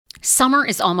Summer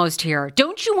is almost here.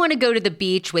 Don't you want to go to the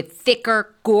beach with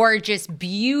thicker, gorgeous,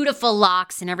 beautiful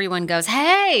locks and everyone goes,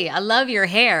 "Hey, I love your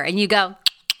hair." And you go,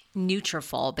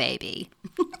 "Nutrafol, baby."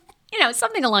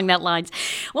 Something along that lines.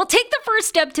 Well, take the first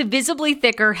step to visibly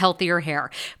thicker, healthier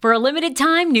hair. For a limited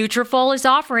time, Nutrafol is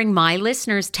offering my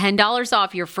listeners $10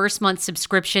 off your first month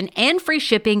subscription and free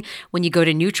shipping when you go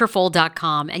to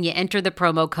Nutrafol.com and you enter the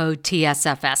promo code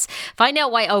TSFS. Find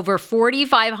out why over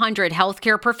 4,500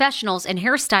 healthcare professionals and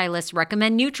hairstylists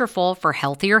recommend Nutrafol for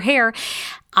healthier hair.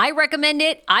 I recommend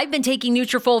it. I've been taking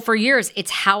Nutrafol for years.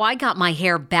 It's how I got my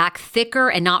hair back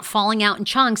thicker and not falling out in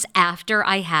chunks after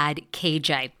I had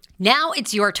KJ. Now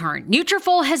it's your turn.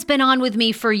 Nutrafol has been on with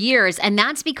me for years, and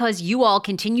that's because you all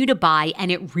continue to buy,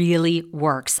 and it really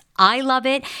works. I love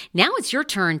it. Now it's your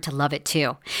turn to love it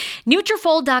too.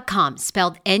 Nutrafol.com,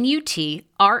 spelled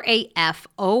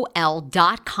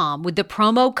Nutrafol.com with the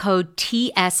promo code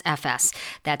TSFS.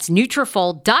 That's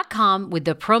Nutrafol.com with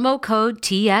the promo code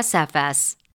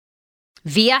TSFS.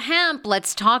 Via Hemp,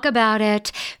 let's talk about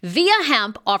it. Via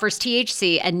Hemp offers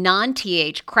THC and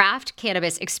non-TH craft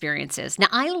cannabis experiences. Now,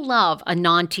 I love a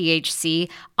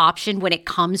non-THC option when it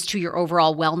comes to your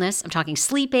overall wellness. I'm talking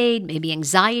sleep aid, maybe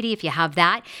anxiety if you have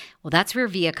that. Well, that's where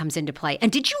Via comes into play.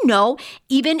 And did you know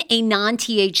even a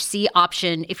non-THC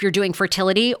option, if you're doing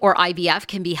fertility or IVF,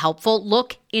 can be helpful?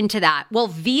 Look into that. Well,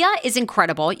 Via is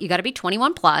incredible. You got to be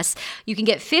 21 plus. You can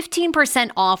get 15%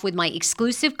 off with my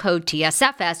exclusive code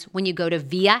TSFS when you go to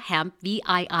Via Hemp,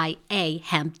 VIIA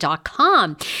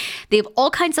hemp.com. They have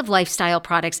all kinds of lifestyle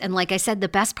products. And like I said, the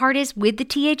best part is with the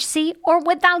THC or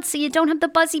without, so you don't have the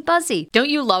buzzy. Don't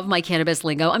you love my cannabis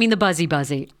lingo? I mean, the buzzy.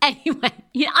 Anyway,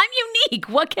 I'm unique.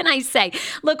 What can I say?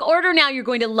 Look, order now. You're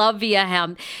going to love Via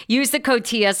Hemp. Use the code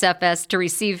TSFS to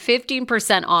receive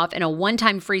 15% off and a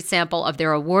one-time free sample of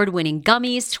their award-winning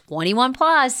gummies, 21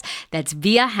 plus. That's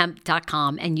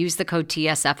viahemp.com, and use the code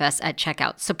TSFS at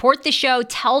checkout. Support the show.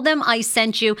 Tell them I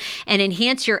sent you, and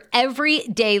enhance your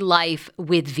everyday life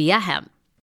with Via Hemp.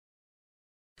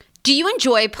 Do you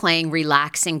enjoy playing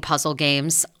relaxing puzzle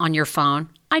games on your phone?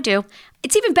 I do.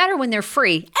 It's even better when they're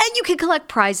free, and you can collect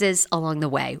prizes along the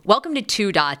way. Welcome to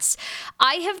Two Dots.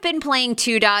 I have been playing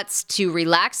Two Dots to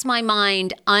relax my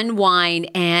mind,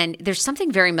 unwind, and there's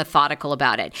something very methodical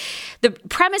about it. The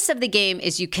premise of the game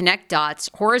is you connect dots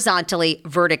horizontally,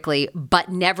 vertically, but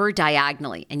never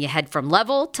diagonally, and you head from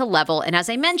level to level. And as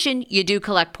I mentioned, you do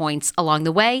collect points along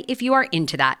the way if you are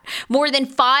into that. More than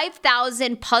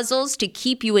 5,000 puzzles to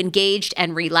keep you engaged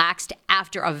and relaxed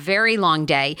after a very long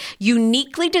day.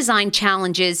 Uniquely designed challenges,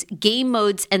 game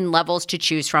modes, and levels to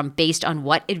choose from based on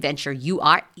what adventure you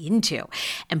are into.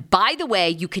 And by the way,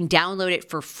 you can download it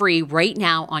for free right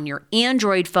now on your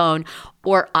Android phone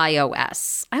or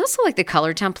iOS. I also like the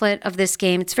color template of this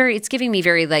game. It's giving me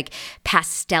very like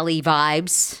pastel-y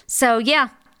vibes. So yeah,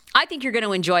 I think you're going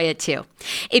to enjoy it too.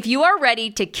 If you are ready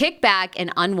to kick back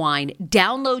and unwind,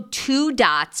 download Two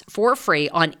Dots for free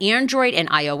on Android and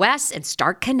iOS and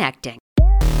start connecting.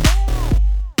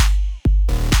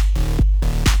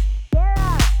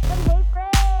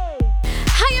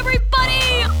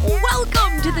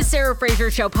 Welcome to the Sarah Fraser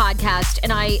Show podcast,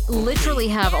 and I literally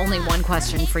have only one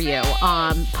question for you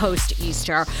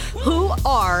post-Easter. Who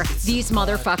are these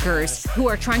motherfuckers who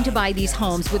are trying to buy these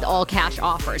homes with all cash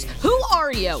offers? Who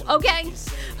are you, okay?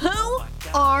 Who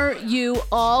are you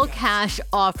all cash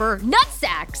offer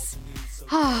nutsacks?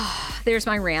 There's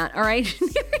my rant, all right?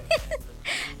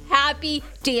 Happy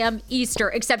damn Easter,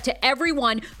 except to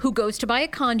everyone who goes to buy a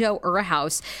condo or a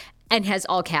house and has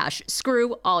all cash.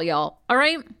 Screw all y'all, all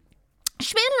right?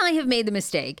 Schman and I have made the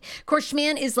mistake. Of course,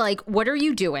 Schman is like, what are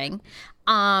you doing?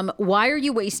 Why are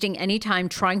you wasting any time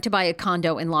trying to buy a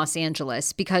condo in Los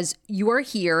Angeles? Because you are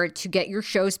here to get your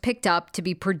shows picked up, to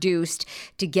be produced,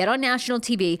 to get on national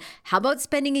TV. How about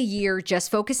spending a year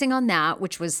just focusing on that,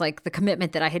 which was like the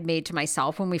commitment that I had made to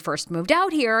myself when we first moved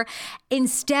out here,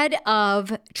 instead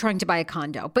of trying to buy a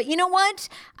condo. But you know what?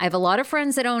 I have a lot of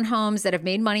friends that own homes that have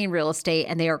made money in real estate,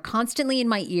 and they are constantly in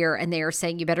my ear, and they are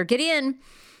saying, you better get in.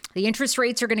 The interest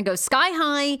rates are going to go sky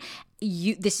high.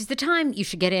 This is the time you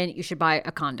should get in. You should buy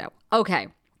a condo. Okay.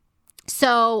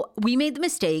 So we made the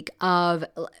mistake of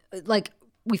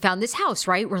we found this house,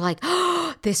 right? We're like,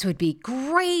 oh, this would be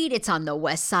great. It's on the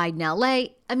west side in LA.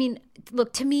 I mean,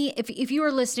 look, to me, if you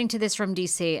are listening to this from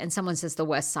DC and someone says the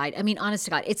west side, I mean, honest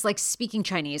to God, it's like speaking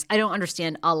Chinese. I don't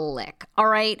understand a lick. All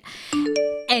right.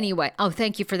 Anyway,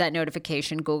 thank you for that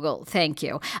notification, Google. Thank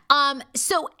you.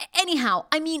 So anyhow,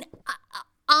 I mean,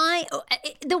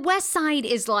 The West Side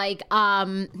is like,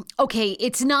 okay,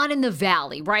 it's not in the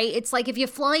Valley, right? It's like if you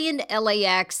fly into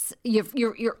LAX,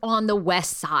 you're on the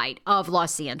West Side of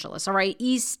Los Angeles, all right?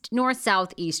 East, north,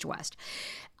 south, east, west.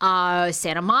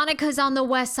 Santa Monica's on the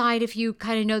West Side if you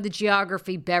kind of know the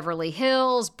geography. Beverly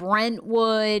Hills,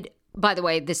 Brentwood. By the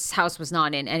way, this house was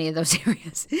not in any of those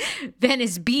areas.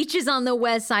 Venice Beach is on the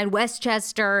West Side.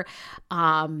 Westchester,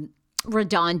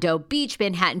 Redondo Beach,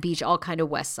 Manhattan Beach, all kind of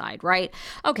West Side, right?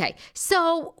 Okay,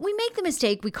 so we make the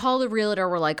mistake. We call the realtor.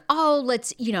 We're like, oh,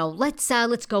 let's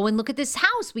go and look at this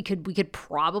house. We could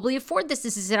probably afford this.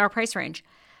 This is in our price range.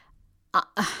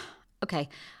 Okay,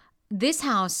 this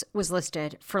house was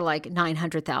listed for like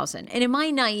 $900,000, and in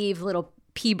my naive little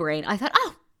pea brain, I thought,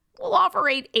 oh, we'll offer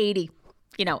 880.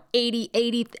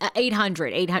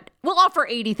 800. We'll offer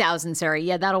 80,000, Sarah.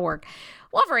 Yeah, that'll work.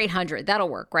 We'll offer 800. That'll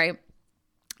work, right?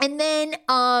 And then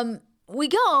we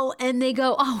go and they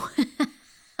go, oh, am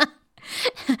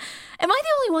I the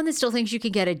only one that still thinks you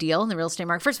can get a deal in the real estate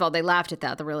market? First of all, they laughed at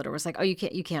that. The realtor was like, oh,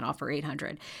 you can't offer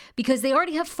 800 because they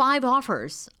already have 5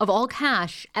 offers of all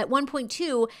cash at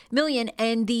 1.2 million.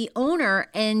 And the owner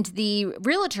and the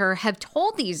realtor have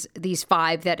told these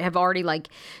 5 that have already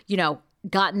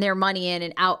gotten their money in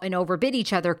and out and overbid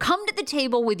each other, come to the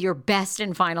table with your best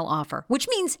and final offer, which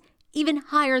means even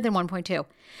higher than 1.2.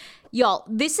 Y'all,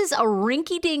 this is a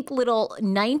rinky-dink little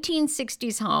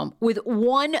 1960s home with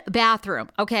 1 bathroom,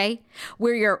 okay?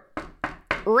 Where you're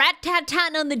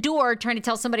rat-tat-tatting on the door trying to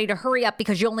tell somebody to hurry up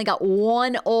because you only got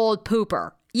 1 old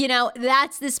pooper.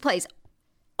 That's this place.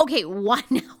 Okay, you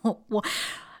want me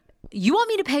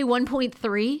to pay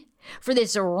 1.3 for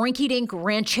this rinky-dink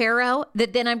ranchero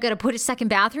that then I'm going to put a second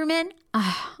bathroom in?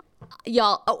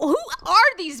 Y'all, who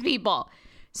are these people?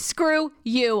 Screw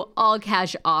you, all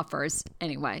cash offers.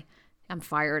 Anyway, I'm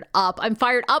fired up.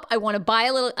 I want to buy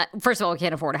a little. First of all, we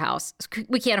can't afford a house.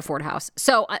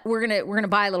 So we're gonna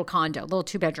buy a little condo, a little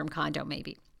 2-bedroom condo,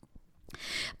 maybe.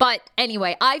 But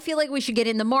anyway, I feel like we should get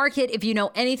in the market. If you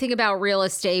know anything about real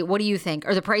estate, what do you think?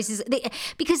 Are the prices,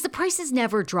 because the prices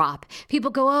never drop. People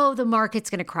go, oh, the market's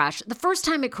going to crash. The first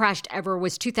time it crashed ever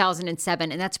was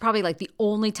 2007. And that's probably like the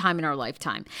only time in our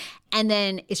lifetime. And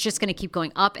then it's just going to keep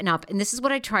going up and up. And this is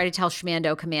what I try to tell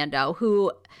Schmando Commando,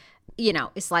 who,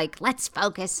 is like, let's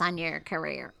focus on your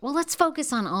career. Well, let's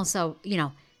focus on also,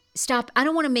 stop. I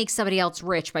don't want to make somebody else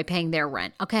rich by paying their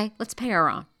rent. Okay. Let's pay our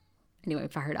own. Anyway,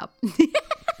 fired up.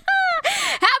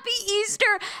 Happy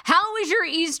Easter. How was your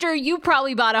Easter? You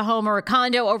probably bought a home or a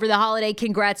condo over the holiday.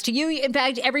 Congrats to you. In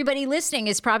fact, everybody listening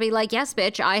is probably like, yes,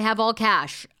 bitch, I have all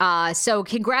cash. So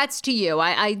congrats to you.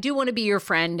 I do want to be your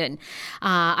friend, and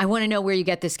I want to know where you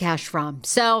get this cash from.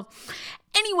 So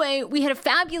anyway, we had a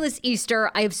fabulous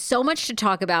Easter. I have so much to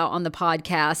talk about on the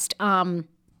podcast.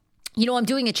 I'm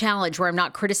doing a challenge where I'm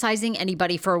not criticizing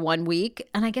anybody for 1 week.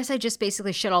 And I guess I just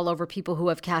basically shit all over people who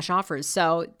have cash offers.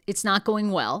 So it's not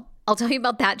going well. I'll tell you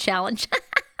about that challenge.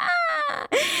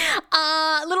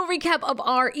 A little recap of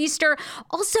our Easter.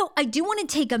 Also, I do want to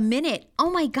take a minute. Oh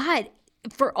my God.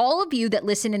 For all of you that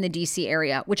listen in the DC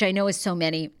area, which I know is so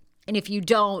many. And if you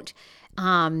don't,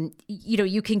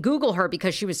 you can Google her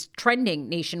because she was trending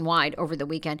nationwide over the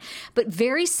weekend. But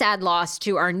very sad loss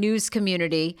to our news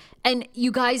community. And you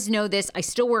guys know this. I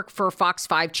still work for Fox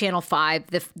 5, Channel 5,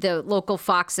 the local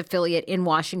Fox affiliate in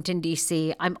Washington,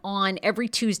 D.C. I'm on every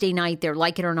Tuesday night there,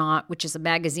 Like It or Not, which is a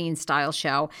magazine style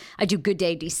show. I do Good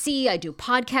Day DC. I do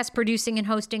podcast producing and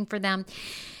hosting for them.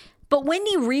 But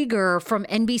Wendy Rieger from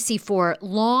NBC4,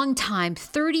 long time,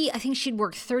 I think she'd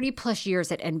worked 30 plus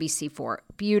years at NBC4.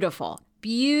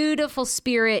 Beautiful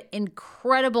spirit,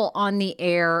 incredible on the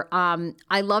air.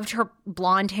 I loved her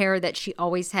blonde hair that she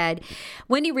always had.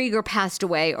 Wendy Rieger passed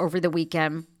away over the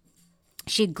weekend.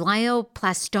 She had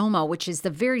glioblastoma, which is the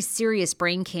very serious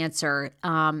brain cancer.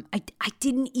 I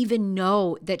didn't even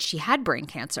know that she had brain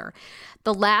cancer.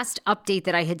 The last update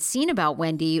that I had seen about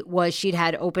Wendy was she'd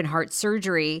had open heart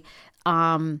surgery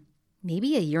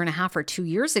maybe a year and a half or 2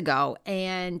 years ago.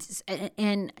 And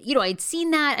I'd seen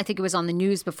that. I think it was on the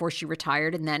news before she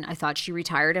retired. And then I thought she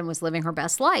retired and was living her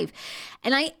best life.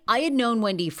 And I had known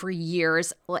Wendy for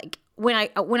years. Like when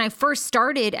I first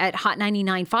started at Hot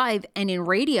 99.5 and in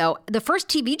radio, the first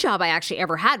TV job I actually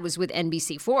ever had was with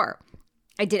NBC4.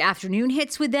 I did afternoon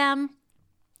hits with them.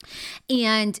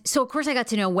 And so, of course, I got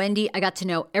to know Wendy. I got to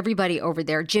know everybody over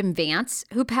there. Jim Vance,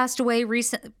 who passed away a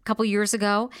couple years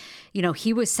ago.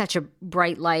 He was such a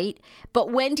bright light.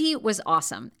 But Wendy was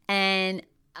awesome. And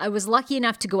I was lucky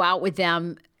enough to go out with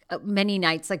them many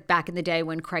nights, like back in the day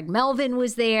when Craig Melvin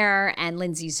was there and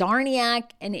Lindsay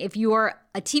Zarniak. And if you are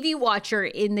a TV watcher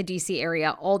in the DC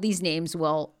area, all these names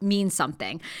will mean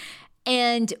something.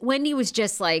 And Wendy was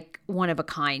just like one of a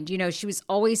kind. She was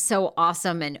always so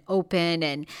awesome and open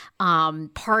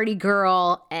and party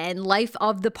girl and life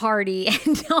of the party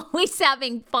and always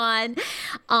having fun.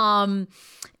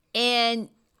 And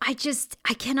I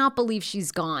cannot believe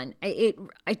she's gone. I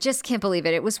just can't believe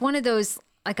it. It was one of those,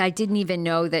 like, I didn't even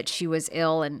know that she was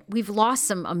ill. And we've lost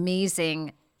some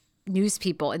amazing news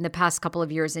people in the past couple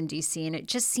of years in DC. And it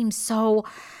just seems so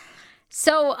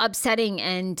upsetting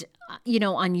and,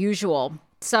 unusual.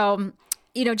 So,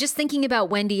 just thinking about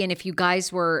Wendy, and if you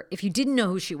didn't know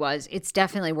who she was, it's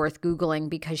definitely worth Googling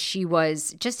because she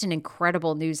was just an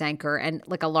incredible news anchor and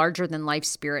like a larger than life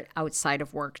spirit outside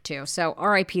of work too. So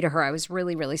RIP to her. I was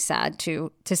really, really sad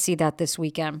to see that this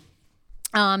weekend.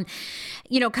 Kind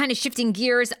of shifting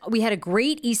gears, we had a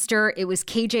great Easter. It was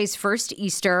KJ's first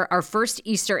Easter, our first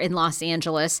Easter in Los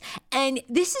Angeles. And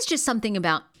this is just something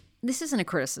about, this isn't a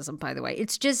criticism, by the way.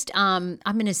 It's just, I'm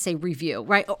going to say review,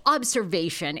 right? Or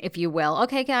observation, if you will.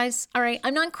 Okay, guys. All right.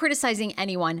 I'm not criticizing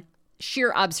anyone.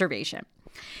 Sheer observation.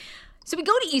 So we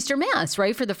go to Easter Mass,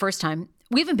 right? For the first time.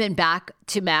 We haven't been back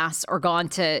to Mass or gone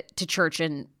to church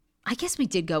in, I guess we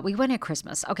did go. We went at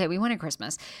Christmas. Okay, we went at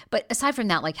Christmas. But aside from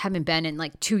that, like, haven't been in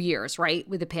like 2 years, right?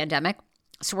 With the pandemic.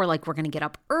 So we're like, we're going to get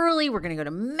up early. We're going to go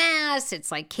to Mass.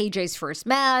 It's like KJ's first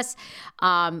Mass.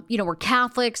 We're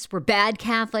Catholics. We're bad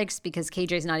Catholics because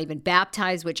KJ's not even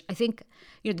baptized, which I think,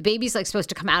 the baby's like supposed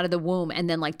to come out of the womb. And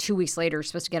then like 2 weeks later, you're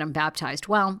supposed to get him baptized.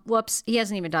 Well, whoops. He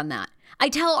hasn't even done that. I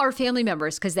tell our family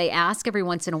members, because they ask every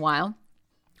once in a while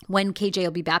when KJ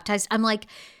will be baptized. I'm like,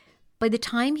 by the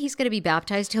time he's going to be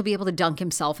baptized, he'll be able to dunk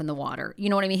himself in the water. You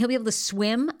know what I mean? He'll be able to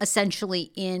swim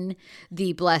essentially in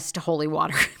the blessed holy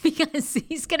water because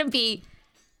he's going to be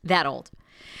that old.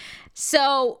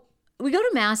 So we go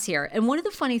to Mass here. And one of the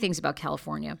funny things about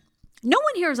California, no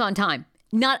one here is on time.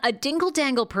 Not a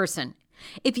dingle-dangle person.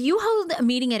 If you hold a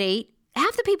meeting at 8,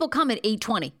 half the people come at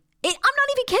 8:20. I'm not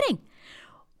even kidding.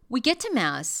 We get to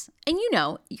Mass, and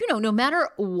no matter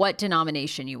what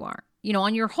denomination you are,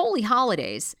 on your holy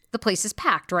holidays, the place is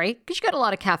packed, right? Because you got a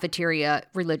lot of cafeteria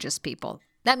religious people.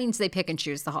 That means they pick and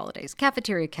choose the holidays.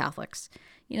 Cafeteria Catholics,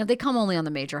 they come only on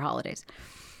the major holidays.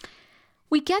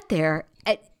 We get there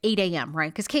at 8 a.m.,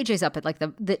 right? Because KJ's up at like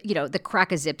the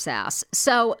crack of zip's ass.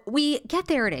 So we get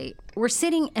there at 8. We're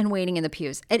sitting and waiting in the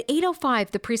pews. At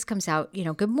 8:05, the priest comes out,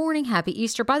 good morning, happy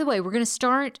Easter. By the way, we're going to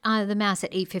start the Mass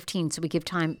at 8:15, so we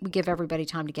give everybody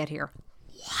time to get here.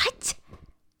 What?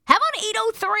 How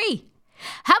about 8:03?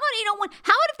 How about 8:01?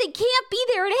 How about if they can't be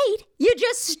there at 8? You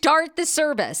just start the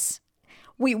service.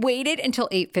 We waited until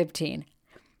 8:15.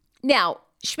 Now,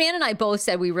 Schman and I both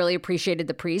said we really appreciated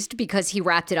the priest because he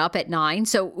wrapped it up at 9.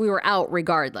 So we were out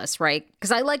regardless, right?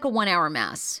 Because I like a 1-hour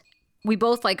Mass. We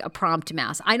both like a prompt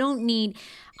Mass. I don't need,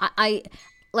 I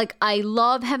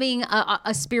love having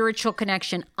a spiritual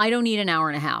connection. I don't need an hour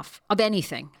and a half of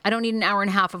anything. I don't need an hour and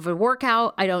a half of a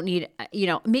workout. I don't need,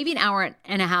 maybe an hour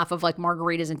and a half of like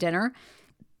margaritas and dinner.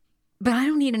 But I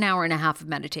don't need an hour and a half of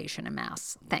meditation and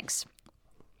Mass. Thanks.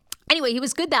 Anyway, he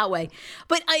was good that way.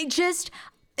 But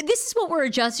this is what we're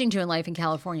adjusting to in life in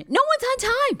California. No one's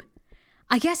on time.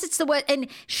 I guess it's the way, and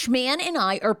Schman and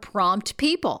I are prompt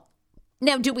people.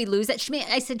 Now, do we lose that? Schman,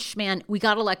 I said, Schman, we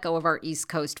got to let go of our East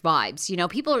Coast vibes.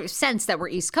 People sense that we're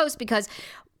East Coast because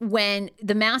when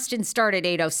the Mass didn't start at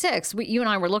 8:06, you and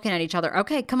I were looking at each other.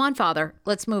 Okay, come on, Father,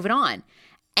 let's move it on.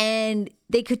 And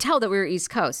they could tell that we were East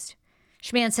Coast.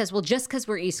 Schman says, well, just because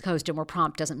we're East Coast and we're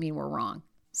prompt doesn't mean we're wrong.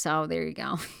 So there you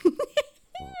go.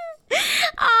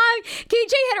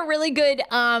 KJ had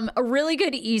a really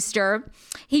good Easter.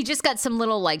 He just got some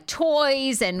little like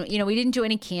toys and, we didn't do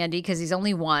any candy because he's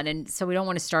only 1. And so we don't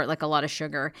want to start like a lot of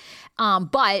sugar.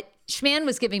 But Schman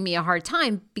was giving me a hard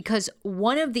time because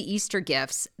one of the Easter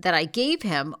gifts that I gave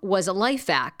him was a life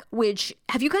hack, which,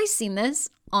 have you guys seen this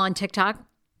on TikTok?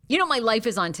 My life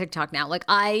is on TikTok now. Like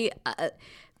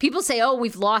people say, oh,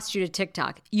 we've lost you to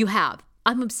TikTok. You have.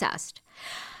 I'm obsessed.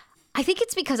 I think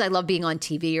it's because I love being on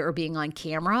TV or being on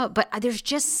camera, but there's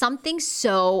just something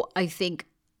so, I think,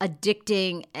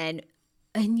 addicting and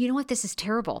you know what? This is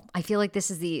terrible. I feel like this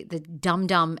is the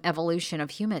dumb evolution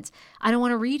of humans. I don't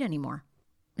want to read anymore.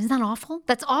 Isn't that awful?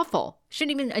 That's awful.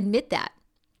 Shouldn't even admit that.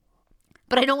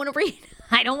 But I don't want to read.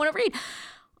 I don't want to read.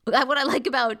 What I like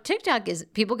about TikTok is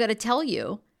people got to tell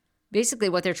you basically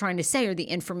what they're trying to say or the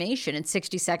information in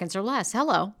 60 seconds or less.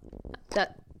 Hello.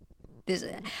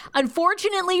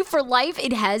 Unfortunately for life,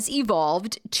 it has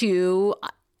evolved to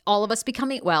all of us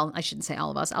becoming, well, I shouldn't say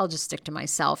all of us. I'll just stick to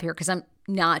myself here because I'm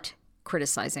not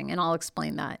criticizing, and I'll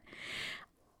explain that.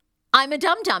 I'm a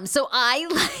dum-dum, so I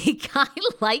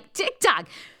like TikTok.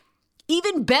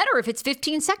 Even better if it's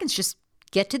 15 seconds, just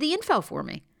get to the info for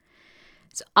me.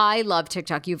 So I love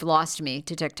TikTok. You've lost me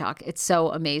to TikTok. It's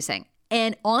so amazing.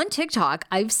 And on TikTok,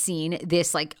 I've seen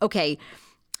this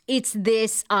it's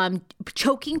this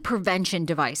choking prevention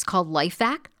device called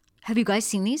LifeVac. Have you guys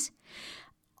seen these?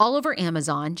 All over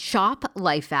Amazon, shop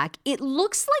LifeVac. It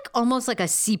looks like almost like a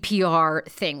CPR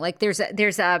thing. Like there's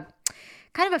a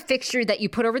kind of a fixture that you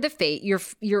put over the face,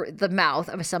 the mouth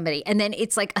of somebody, and then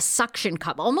it's like a suction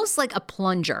cup, almost like a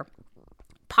plunger.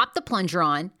 Pop the plunger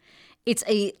on. It's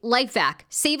a LifeVac.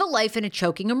 Save a life in a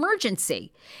choking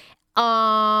emergency.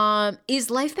 Is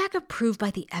LifeVac approved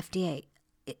by the FDA?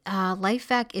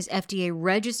 LifeVac is FDA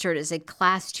registered as a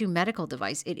Class 2 medical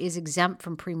device. It is exempt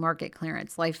from pre-market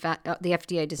clearance. LifeVac, the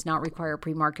FDA does not require a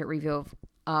pre-market review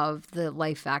of the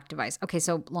LifeVac device. Okay,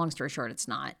 so long story short, it's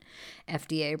not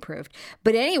FDA approved.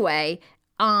 But anyway,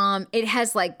 it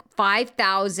has like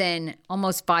 5,000,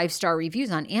 almost 5-star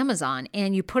reviews on Amazon,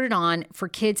 and you put it on for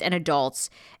kids and adults.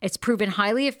 It's proven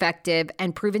highly effective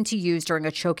and proven to use during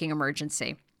a choking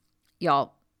emergency.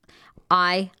 Y'all,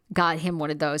 I got him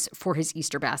one of those for his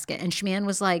Easter basket. And Schman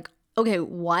was like, okay,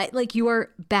 what? Like, you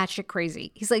are batshit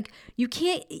crazy. He's like, you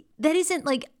can't, that isn't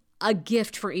like a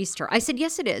gift for Easter. I said,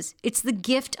 yes, it is. It's the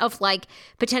gift of like,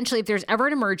 potentially if there's ever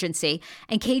an emergency,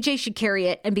 and KJ should carry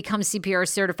it and become CPR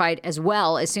certified as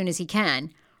well as soon as he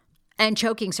can, and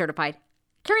choking certified.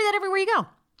 Carry that everywhere you go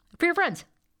for your friends.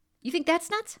 You think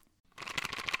that's nuts?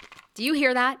 Do you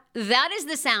hear that? That is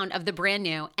the sound of the brand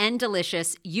new and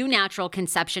delicious Eu Natural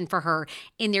Conception for Her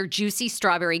in their juicy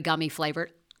strawberry gummy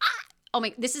flavored. Oh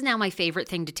my, this is now my favorite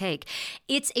thing to take.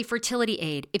 It's a fertility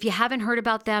aid. If you haven't heard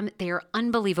about them, they are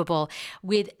unbelievable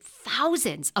with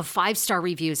thousands of 5-star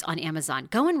reviews on Amazon.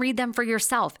 Go and read them for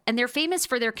yourself. And they're famous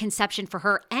for their Conception for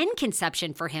Her and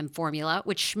Conception for Him formula,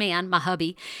 which Schman, my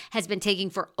hubby, has been taking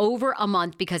for over a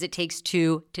month because it takes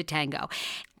 2 to tango.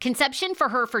 Conception for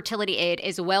Her fertility aid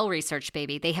is well-researched,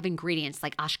 baby. They have ingredients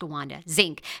like ashwagandha,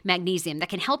 zinc, magnesium that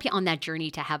can help you on that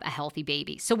journey to have a healthy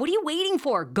baby. So what are you waiting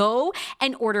for? Go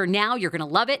and order now. You're going to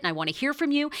love it, and I want to hear from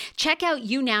you. Check out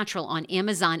Eu Natural on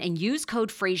Amazon and use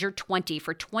code Fraser20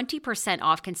 for 20%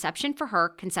 off Conception for Her,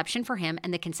 Conception for Him,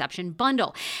 and the Conception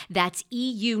Bundle. That's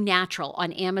EU Natural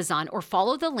on Amazon, or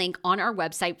follow the link on our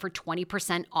website for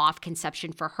 20% off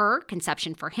Conception for Her,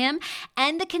 Conception for Him,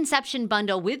 and the Conception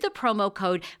Bundle with the promo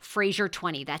code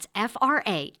Fraser20. That's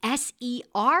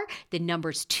Fraser, the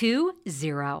numbers 20.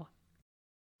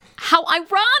 How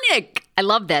ironic. I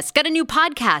love this. Got a new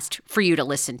podcast for you to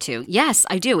listen to. Yes,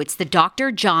 I do. It's the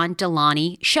Dr. John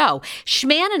Delaney Show.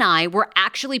 Schman and I were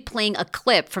actually playing a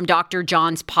clip from Dr.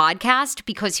 John's podcast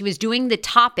because he was doing the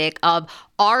topic of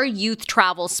are youth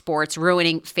travel sports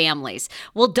ruining families?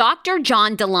 Well, Dr.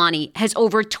 John Delaney has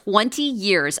over 20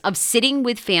 years of sitting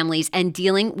with families and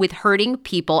dealing with hurting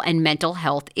people and mental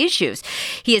health issues.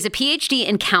 He has a PhD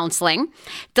in counseling.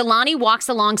 Delaney walks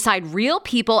alongside real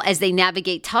people as they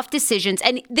navigate tough decisions.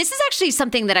 And this is actually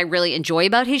something that I really enjoy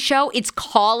about his show. It's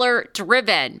caller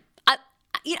driven.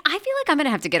 I feel like I'm going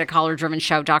to have to get a caller-driven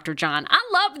show, Dr. John. I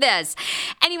love this.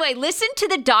 Anyway, listen to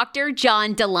the Dr.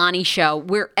 John Delaney Show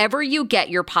wherever you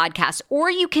get your podcast, or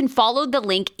you can follow the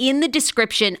link in the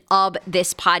description of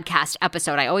this podcast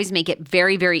episode. I always make it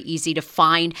very, very easy to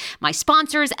find my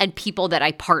sponsors and people that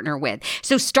I partner with.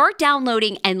 So start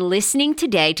downloading and listening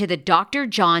today to the Dr.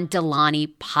 John Delaney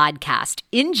podcast.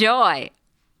 Enjoy.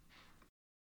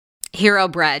 Hero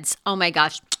Breads. Oh my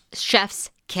gosh.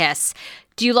 Chef's kiss.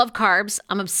 Do you love carbs?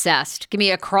 I'm obsessed. Give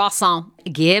me a croissant.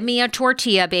 Give me a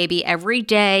tortilla, baby, every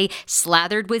day,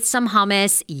 slathered with some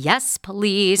hummus. Yes,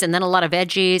 please. And then a lot of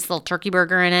veggies, a little turkey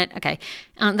burger in it. Okay.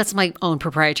 That's my own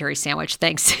proprietary sandwich.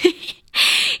 Thanks.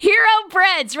 Hero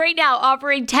Breads right now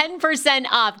offering 10%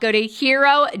 off. Go to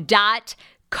hero.co.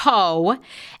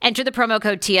 Enter the promo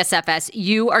code TSFS.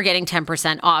 You are getting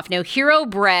 10% off. Now, Hero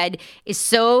Bread is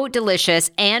so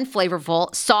delicious and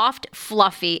flavorful, soft,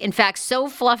 fluffy. In fact, so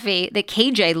fluffy that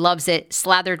KJ loves it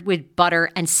slathered with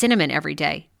butter and cinnamon every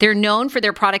day. They're known for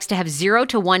their products to have 0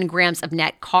 to 1 grams of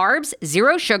net carbs,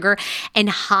 0 sugar, and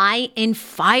high in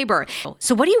fiber.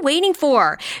 So what are you waiting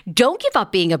for? Don't give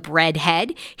up being a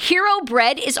breadhead. Hero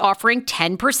Bread is offering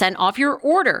 10% off your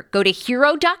order. Go to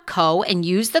hero.co and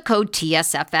use the code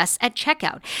TSFS at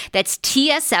checkout. That's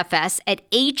TSFS at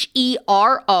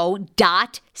HERO.CO.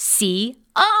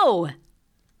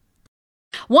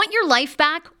 Want your life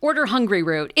back? Order Hungry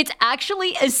Root. It's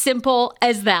actually as simple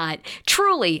as that.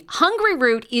 Truly, Hungry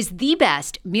Root is the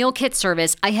best meal kit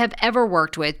service I have ever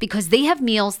worked with because they have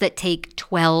meals that take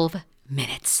 12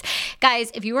 minutes.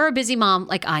 Guys, if you are a busy mom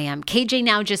like I am, KJ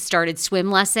now just started swim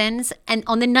lessons. And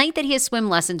on the night that he has swim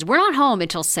lessons, we're not home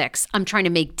until 6. I'm trying to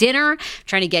make dinner,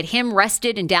 trying to get him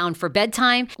rested and down for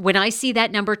bedtime. When I see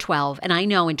that number 12, and I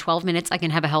know in 12 minutes I can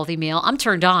have a healthy meal, I'm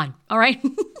turned on. All right.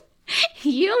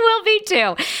 You will be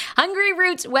too. Hungry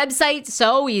Roots website,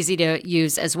 so easy to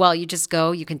use as well. You just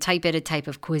go, you can type in a type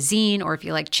of cuisine, or if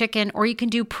you like chicken, or you can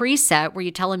do preset where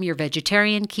you tell them you're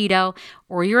vegetarian, keto,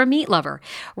 or you're a meat lover.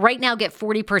 Right now, get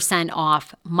 40%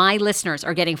 off. My listeners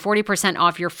are getting 40%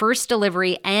 off your first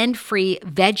delivery and free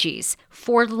veggies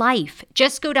for life.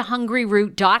 Just go to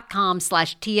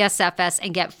hungryroot.com/TSFS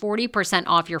and get 40%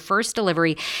 off your first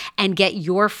delivery and get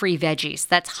your free veggies.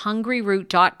 That's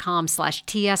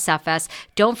hungryroot.com/TSFS.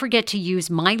 Don't forget to use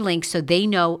my link so they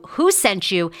know who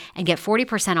sent you and get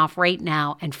 40% off right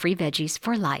now and free veggies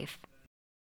for life.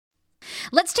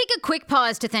 Let's take a quick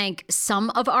pause to thank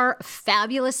some of our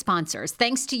fabulous sponsors.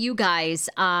 Thanks to you guys.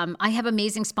 I have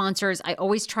amazing sponsors. I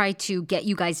always try to get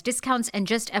you guys discounts. And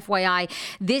just FYI,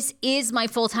 this is my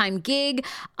full-time gig,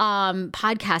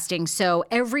 podcasting. So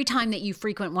every time that you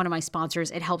frequent one of my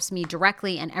sponsors, it helps me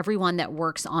directly and everyone that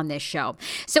works on this show.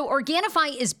 So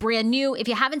Organifi is brand new. If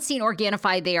you haven't seen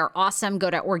Organifi, they are awesome. Go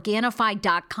to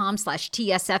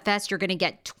Organifi.com/TSFS. You're going to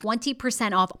get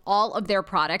 20% off all of their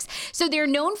products. So they're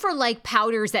known for like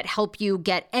powders that help you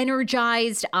get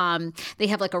energized. They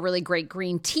have like a really great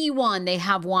green tea one. They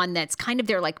have one that's kind of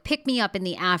their like pick me up in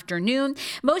the afternoon.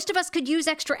 Most of us could use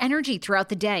extra energy throughout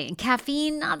the day, and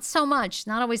caffeine, not so much,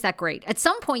 not always that great. At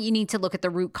some point, you need to look at the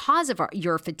root cause of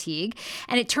your fatigue.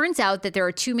 And it turns out that there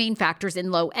are two main factors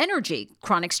in low energy: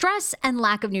 chronic stress and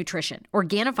lack of nutrition.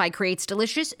 Organifi creates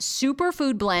delicious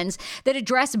superfood blends that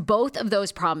address both of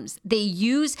those problems. They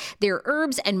use their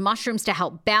herbs and mushrooms to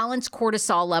help balance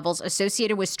cortisol levels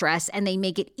associated with stress, and they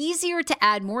make it easier to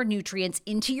add more nutrients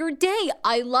into your day.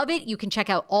 I love it. You can check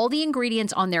out all the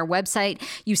ingredients on their website.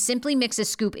 You simply mix a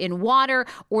scoop in water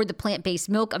or the plant-based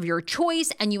milk of your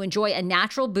choice, and you enjoy a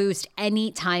natural boost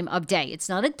any time of day. It's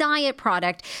not a diet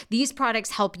product. These products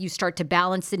help you start to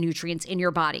balance the nutrients in your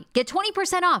body. Get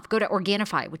 20% off. Go to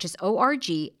Organifi, which is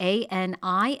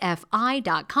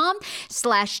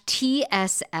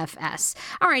ORGANIFI.com/TSFS.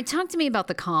 All right, talk to me about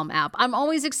the Calm app. I'm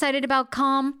always excited about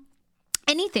Calm.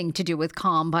 Anything to do with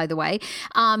Calm, by the way,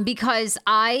 because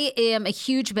I am a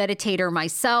huge meditator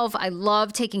myself. I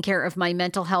love taking care of my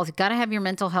mental health. You've got to have your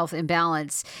mental health in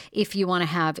balance if you want to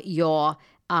have your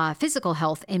physical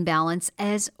health in balance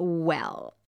as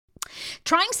well.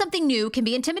 Trying something new can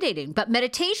be intimidating, but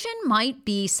meditation might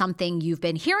be something you've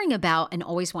been hearing about and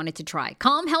always wanted to try.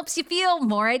 Calm helps you feel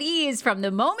more at ease from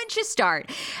the moment you start.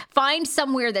 Find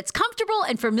somewhere that's comfortable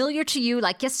and familiar to you,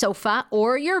 like your sofa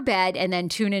or your bed, and then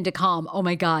tune into Calm. Oh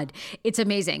my God, it's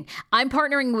amazing. I'm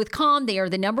partnering with Calm. They are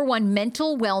the #1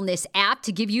 mental wellness app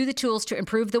to give you the tools to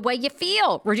improve the way you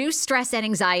feel. Reduce stress and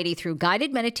anxiety through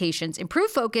guided meditations,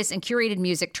 improve focus and curated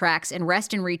music tracks, and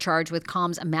rest and recharge with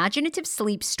Calm's imaginative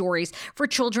sleep stories for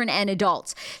children and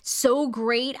adults. So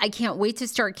great. I can't wait to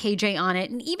start KJ on it.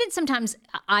 And even sometimes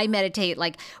I meditate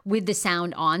like with the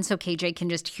sound on so KJ can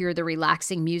just hear the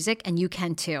relaxing music, and you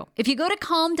can too. If you go to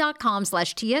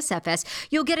calm.com/TSFS,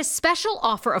 you'll get a special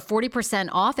offer of 40%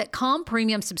 off at Calm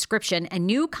Premium subscription, and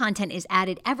new content is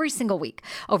added every single week.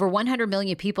 Over 100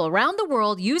 million people around the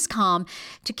world use Calm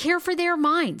to care for their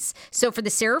minds. So for the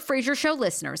Sarah Fraser Show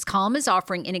listeners, Calm is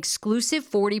offering an exclusive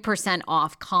 40%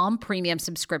 off Calm Premium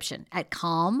subscription at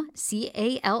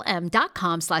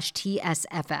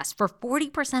calm.com/TSFS for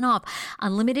 40% off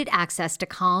unlimited access to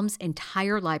Calm's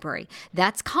entire library.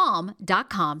 That's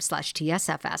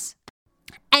calm.com/TSFS.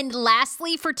 And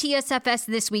lastly, for TSFS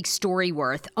this week,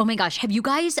 Storyworth. Oh my gosh, have you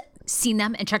guys seen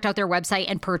them and checked out their website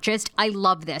and purchased? I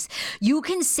love this. You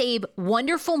can save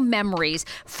wonderful memories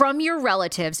from your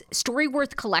relatives.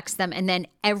 Storyworth collects them and then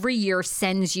every year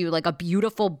sends you like a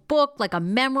beautiful book, like a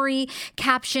memory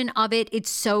caption of it. It's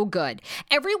so good.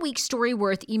 Every week,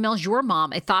 Storyworth emails your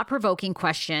mom a thought-provoking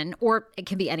question, or it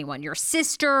can be anyone, your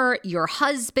sister, your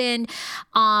husband,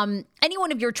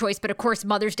 anyone of your choice. But of course,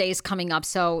 Mother's Day is coming up.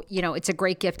 So, it's a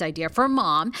great gift idea for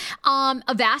mom.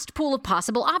 A vast pool of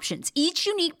possible options. Each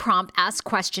unique prompt asks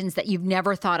questions that you've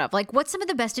never thought of. Like, what's some of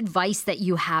the best advice that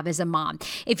you have as a mom?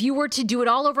 If you were to do it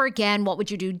all over again, what would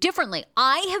you do differently?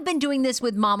 I have been doing this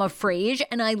with Mama Frage,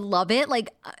 and I love it.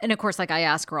 And of course, I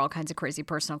ask her all kinds of crazy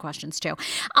personal questions too.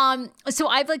 So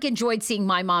I've enjoyed seeing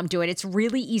my mom do it. It's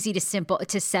really easy to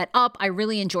set up. I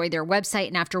really enjoy their website.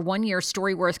 And after 1 year,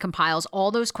 Storyworth compiles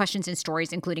all those questions and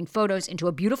stories, including photos, into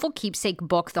a beautiful keepsake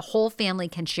book the whole family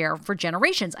can share for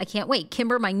generations. I can't wait.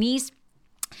 Kimber, my niece,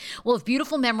 Well, have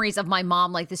beautiful memories of my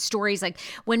mom, like the stories, like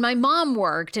when my mom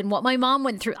worked and what my mom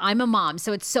went through. I'm a mom,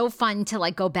 so it's so fun to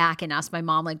like go back and ask my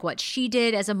mom like what she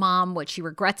did as a mom, what she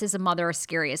regrets as a mother, a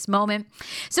scariest moment.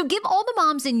 So give all the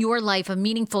moms in your life a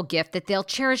meaningful gift that they'll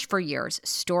cherish for years.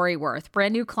 Storyworth,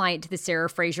 brand new client to the Sarah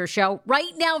Fraser Show.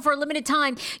 Right now, for a limited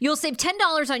time, you'll save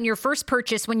 $10 on your first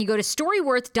purchase when you go to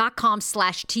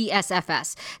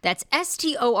storyworth.com/TSFS. That's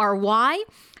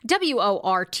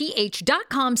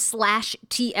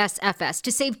STORYWORTH.com/TSFS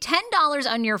to save $10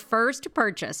 on your first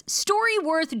purchase.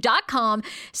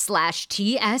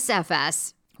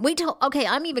 Storyworth.com/TSFS. Okay,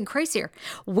 I'm even crazier.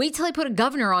 Wait till I put a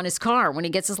governor on his car when he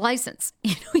gets his license.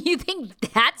 You think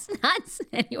that's nuts?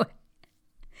 Anyway.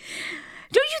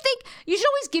 Don't you think you should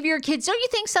always give your kids, don't you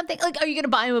think something like, are you going to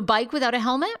buy him a bike without a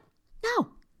helmet? No.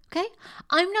 Okay.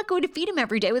 I'm not going to feed him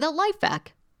every day without LifeVac.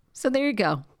 So there you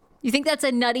go. You think that's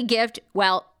a nutty gift?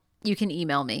 Well, you can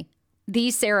email me,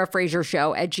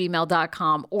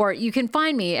 thesarahfrasershow@gmail.com, or you can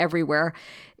find me everywhere,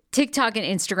 TikTok and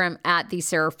Instagram at The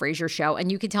Sarah Fraser Show.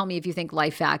 And you can tell me if you think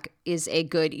LifeVac is a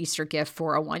good Easter gift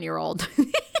for a 1-year-old. I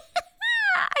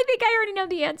think I already know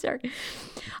the answer.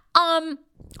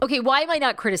 Okay, why am I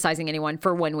not criticizing anyone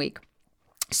for 1 week?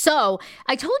 So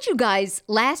I told you guys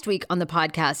last week on the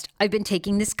podcast, I've been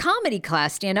taking this comedy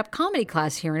class, stand-up comedy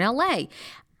class here in LA.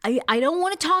 I don't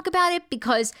want to talk about it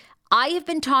because I have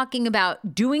been talking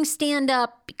about doing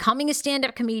stand-up, becoming a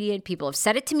stand-up comedian. People have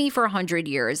said it to me for 100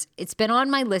 years. It's been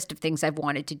on my list of things I've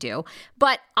wanted to do.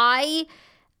 But I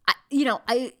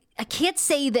can't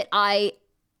say that I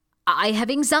have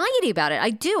anxiety about it.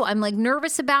 I do. I'm like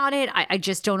nervous about it. I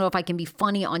just don't know if I can be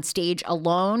funny on stage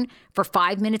alone for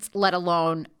 5 minutes, let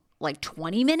alone like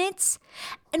 20 minutes.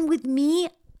 And with me,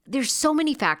 there's so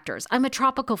many factors. I'm a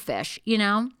tropical fish,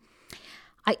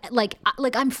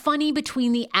 I'm funny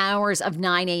between the hours of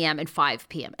 9 a.m. and 5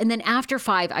 p.m. And then after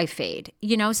 5, I fade,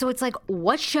 So it's like,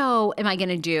 what show am I going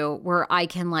to do where I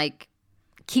can like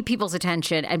keep people's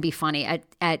attention and be funny at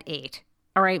 8?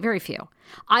 All right, very few.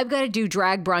 I've got to do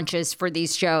drag brunches for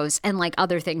these shows and like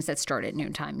other things that start at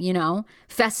noontime,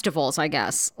 Festivals, I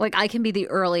guess. Like I can be the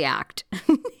early act.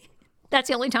 That's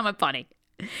the only time I'm funny.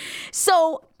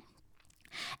 So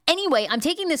anyway, I'm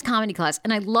taking this comedy class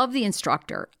and I love the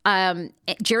instructor.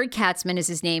 Jerry Katzman is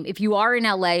his name. If you are in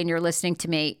LA and you're listening to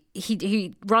me,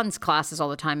 he runs classes all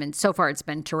the time. And so far it's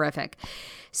been terrific.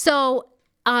 So,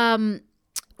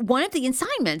 one of the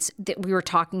assignments that we were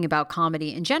talking about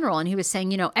comedy in general, and he was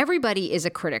saying, everybody is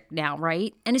a critic now,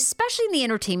 right? And especially in the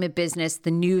entertainment business, the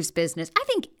news business, I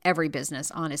think every business,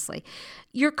 honestly.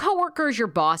 Your coworkers, your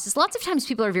bosses, lots of times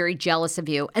people are very jealous of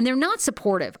you and they're not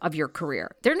supportive of your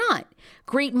career. They're not.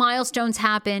 Great milestones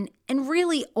happen and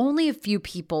really only a few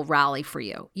people rally for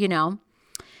you, Now,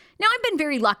 I've been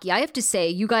very lucky. I have to say,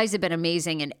 you guys have been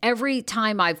amazing. And every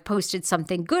time I've posted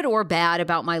something good or bad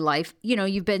about my life,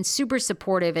 you've been super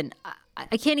supportive. And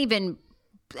I can't even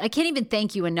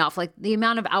thank you enough. Like the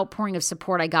amount of outpouring of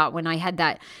support I got when I had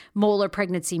that molar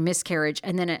pregnancy miscarriage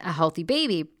and then a healthy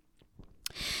baby.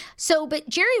 So, but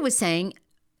Jerry was saying,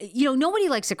 nobody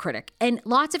likes a critic. And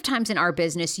lots of times in our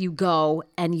business, you go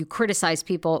and you criticize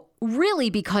people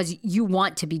really because you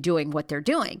want to be doing what they're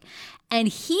doing. And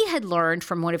he had learned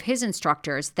from one of his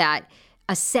instructors that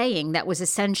a saying that was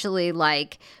essentially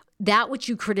like, that which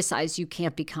you criticize, you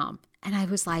can't become. And I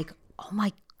was like, oh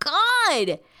my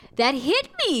God, that hit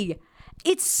me.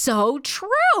 It's so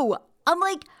true. I'm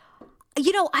like,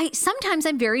 sometimes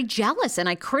I'm very jealous and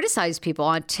I criticize people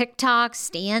on TikTok,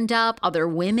 stand up, other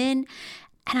women.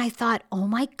 And I thought, oh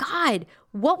my God,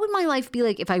 what would my life be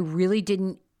like if I really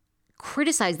didn't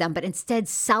criticize them, but instead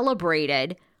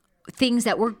celebrated things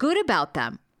that were good about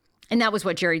them? And that was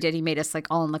what Jerry did. He made us like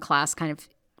all in the class kind of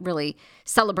really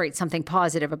celebrate something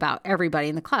positive about everybody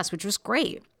in the class, which was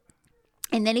great.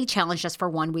 And then he challenged us for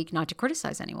 1 week not to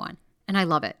criticize anyone. And I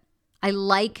love it.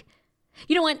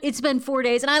 You know what? It's been 4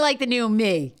 days and I like the new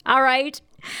me. All right.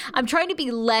 I'm trying to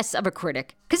be less of a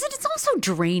critic because it's also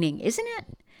draining, isn't it?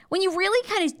 When you really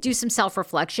kind of do some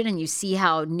self-reflection and you see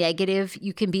how negative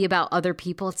you can be about other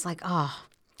people, it's like, oh.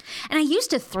 And I used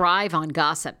to thrive on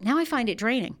gossip. Now I find it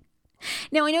draining.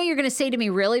 Now, I know you're going to say to me,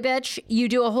 really, bitch? You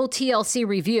do a whole TLC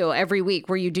review every week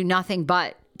where you do nothing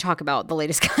but talk about the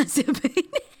latest gossip.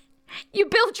 You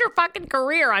built your fucking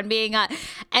career on being an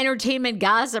entertainment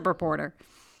gossip reporter.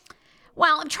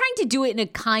 Well, I'm trying to do it in a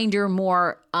kinder,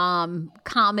 more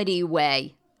comedy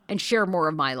way and share more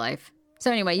of my life.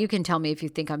 So anyway, you can tell me if you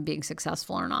think I'm being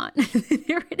successful or not.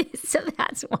 There it is. So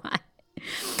that's why.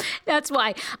 That's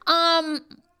why. A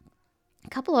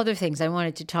couple other things I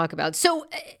wanted to talk about. So,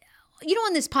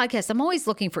 on this podcast, I'm always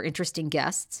looking for interesting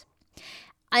guests.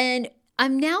 And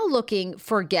I'm now looking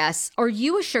for guests. Are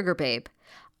you a sugar babe?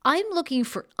 I'm looking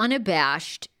for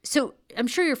unabashed. So I'm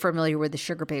sure you're familiar with the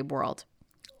sugar babe world.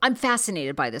 I'm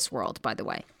fascinated by this world, by the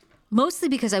way. Mostly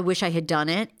because I wish I had done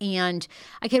it. And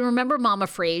I can remember Mama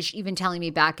Frage even telling me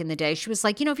back in the day, she was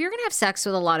like, if you're going to have sex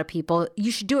with a lot of people, you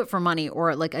should do it for money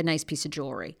or like a nice piece of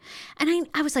jewelry. And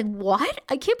I was like, what?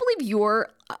 I can't believe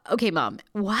okay, Mom,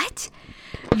 what?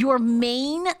 Your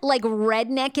main like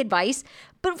redneck advice?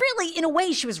 But really, in a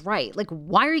way, she was right. Like,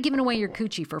 why are you giving away your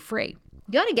coochie for free?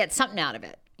 You got to get something out of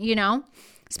it,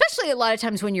 Especially a lot of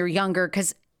times when you're younger,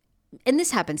 and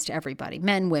this happens to everybody,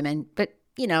 men, women, but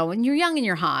when you're young and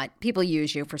you're hot, people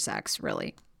use you for sex,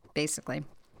 really, basically.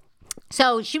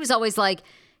 So she was always like,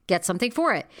 get something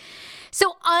for it.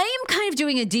 So I am kind of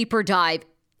doing a deeper dive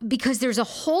because there's a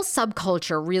whole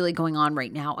subculture really going on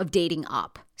right now of dating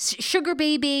up. Sugar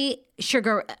baby,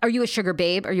 are you a sugar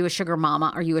babe? Are you a sugar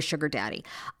mama? Are you a sugar daddy?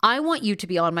 I want you to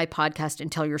be on my podcast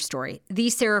and tell your story.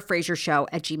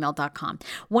 TheSarahFrazierShow@gmail.com.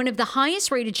 One of the highest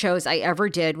rated shows I ever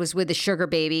did was with a sugar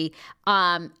baby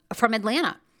from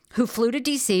Atlanta, who flew to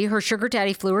DC. Her sugar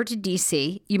daddy flew her to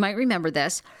DC. You might remember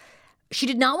this. She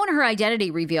did not want her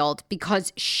identity revealed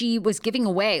because she was giving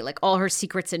away like all her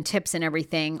secrets and tips and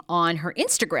everything on her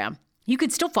Instagram. You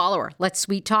could still follow her. Let's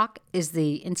Sweet Talk is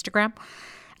the Instagram.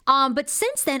 But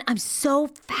since then, I'm so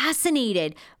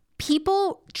fascinated.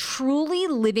 People truly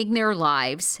living their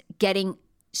lives, getting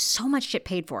so much shit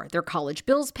paid for. Their college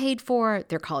bills paid for,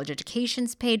 their college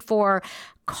educations paid for,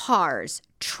 cars,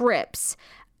 trips,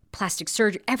 plastic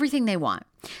surgery, everything they want.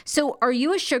 So are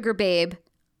you a sugar babe?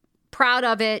 Proud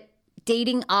of it?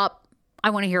 Dating up?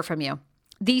 I want to hear from you.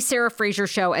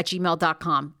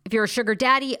 TheSarahFrazierShow@gmail.com. If you're a sugar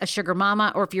daddy, a sugar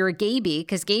mama, or if you're a gaybie,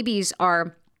 because gaybies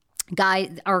are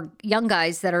young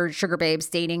guys that are sugar babes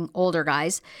dating older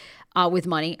guys with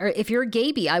money. Or if you're a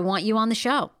gaybie, I want you on the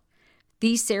show.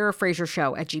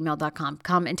 TheSarahFrazierShow@gmail.com.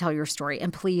 Come and tell your story.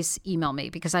 And please email me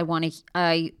because I want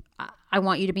you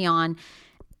to be on.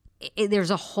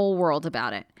 There's a whole world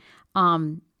about it.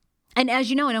 And as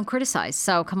you know, I don't criticize.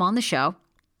 So come on the show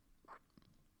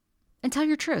and tell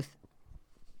your truth.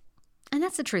 And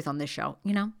that's the truth on this show,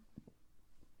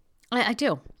 I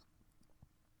do.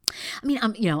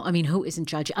 Who isn't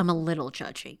judgy? I'm a little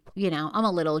judgy,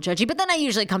 but then I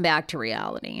usually come back to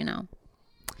reality,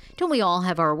 Don't we all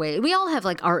have our way? We all have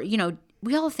like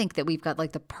we all think that we've got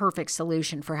like the perfect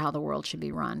solution for how the world should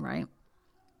be run, right?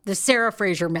 The Sarah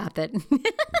Fraser method.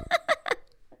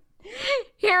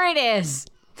 Here it is.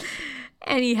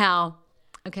 Anyhow,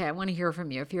 okay, I want to hear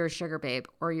from you if you're a sugar babe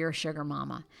or you're a sugar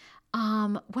mama.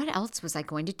 What else was I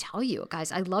going to tell you?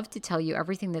 Guys, I love to tell you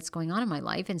everything that's going on in my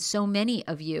life. And so many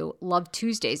of you love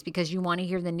Tuesdays because you want to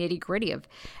hear the nitty gritty of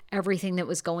everything that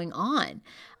was going on.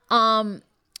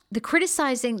 The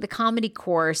criticizing the comedy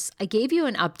course, I gave you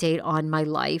an update on my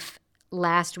life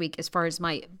last week as far as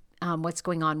my what's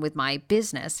going on with my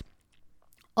business.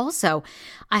 Also,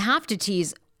 I have to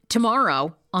tease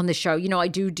tomorrow on the show. I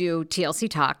do TLC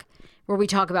Talk, where we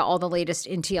talk about all the latest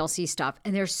in TLC stuff.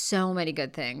 And there's so many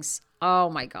good things. Oh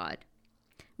my God.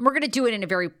 We're going to do it in a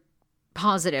very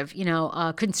positive,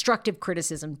 constructive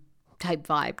criticism type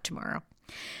vibe tomorrow.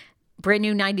 Brand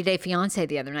new 90 Day Fiancé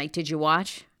the other night. Did you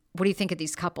watch? What do you think of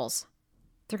these couples?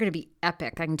 They're going to be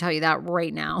epic. I can tell you that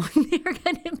right now. They're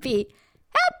going to be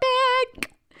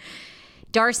epic.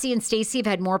 Darcy and Stacey have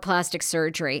had more plastic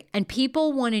surgery, and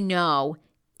people want to know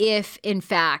if, in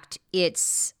fact,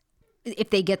 if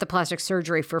they get the plastic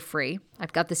surgery for free.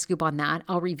 I've got the scoop on that.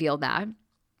 I'll reveal that.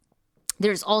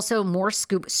 There's also more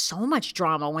scoop. So much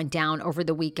drama went down over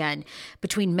the weekend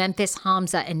between Memphis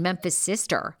Hamza and Memphis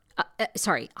sister.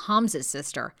 Hamza's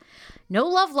sister. No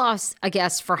love lost, I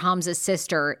guess, for Hamza's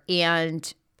sister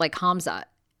and like Hamza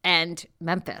and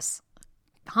Memphis.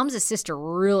 Hamza's sister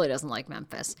really doesn't like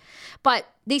Memphis, but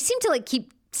they seem to like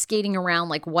keep skating around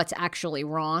like what's actually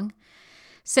wrong.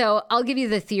 So I'll give you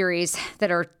the theories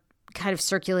that are kind of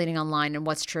circulating online and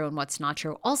what's true and what's not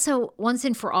true. Also, once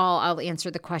and for all, I'll answer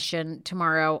the question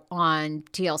tomorrow on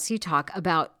TLC Talk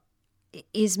about,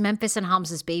 is Memphis and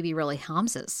Hamza's baby really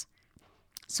Hamza's?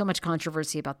 So much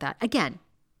controversy about that. Again,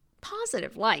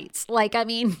 positive lights.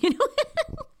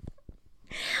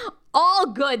 All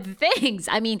good things.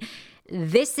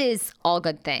 This is all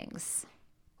good things.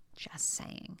 Just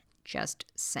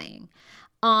saying.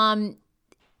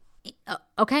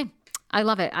 Okay. I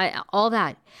love it. All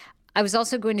that. I was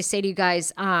also going to say to you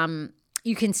guys,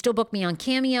 you can still book me on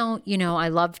Cameo. I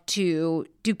love to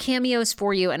do cameos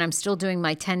for you, and I'm still doing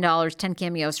my $10, 10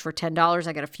 cameos for $10.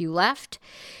 I got a few left.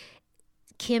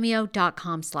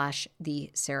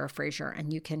 Cameo.com/The Sarah Fraser,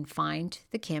 and you can find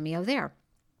the cameo there.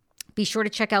 Be sure to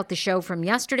check out the show from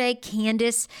yesterday.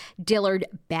 Candice Dillard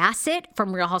Bassett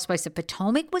from Real Housewives of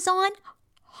Potomac was on.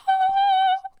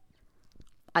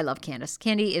 I love Candice.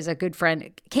 Candy is a good friend.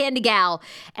 Candy Gal,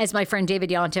 as my friend David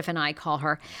Yontif and I call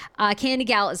her. Candy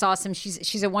Gal is awesome.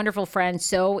 She's a wonderful friend.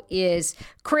 So is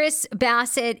Chris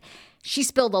Bassett. She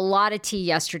spilled a lot of tea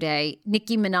yesterday.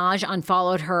 Nicki Minaj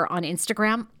unfollowed her on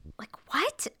Instagram. Like,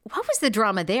 what? What was the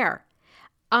drama there?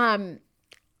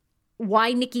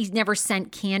 Why Nicki never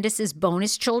sent Candace's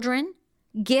bonus children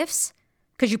gifts?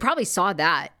 Because you probably saw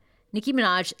that. Nicki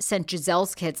Minaj sent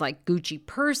Giselle's kids like Gucci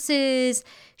purses.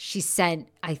 She sent,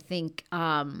 I think,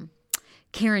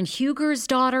 Karen Huger's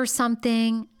daughter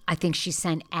something. I think she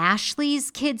sent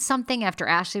Ashley's kids something after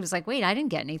Ashley was like, wait, I didn't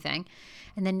get anything.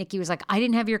 And then Nicki was like, I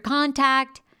didn't have your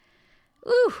contact.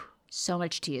 Ooh, so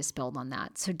much tea is spilled on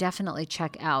that. So definitely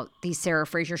check out the Sarah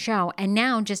Fraser Show. And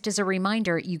now, just as a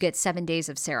reminder, you get 7 days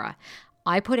of Sarah.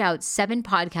 I put out 7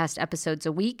 podcast episodes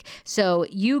a week. So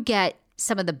you get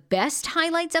some of the best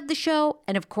highlights of the show.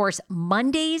 And of course,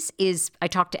 Mondays is I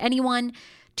Talk to Anyone.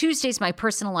 Tuesdays, My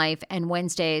Personal Life. And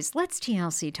Wednesdays, Let's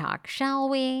TLC Talk, shall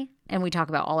we? And we talk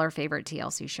about all our favorite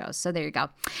TLC shows. So there you go.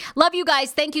 Love you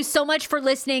guys. Thank you so much for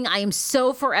listening. I am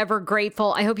so forever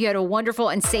grateful. I hope you had a wonderful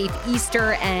and safe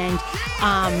Easter. And,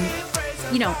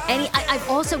 I've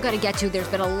also got to get to, there's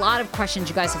been a lot of questions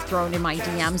you guys have thrown in my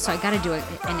DMs. So I got to do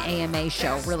an AMA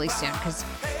show really soon because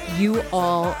you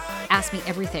all ask me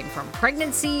everything from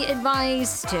pregnancy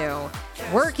advice to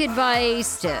work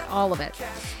advice to all of it.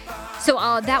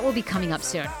 So that will be coming up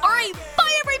soon. All right.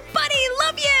 Bye, everybody.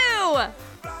 Love you.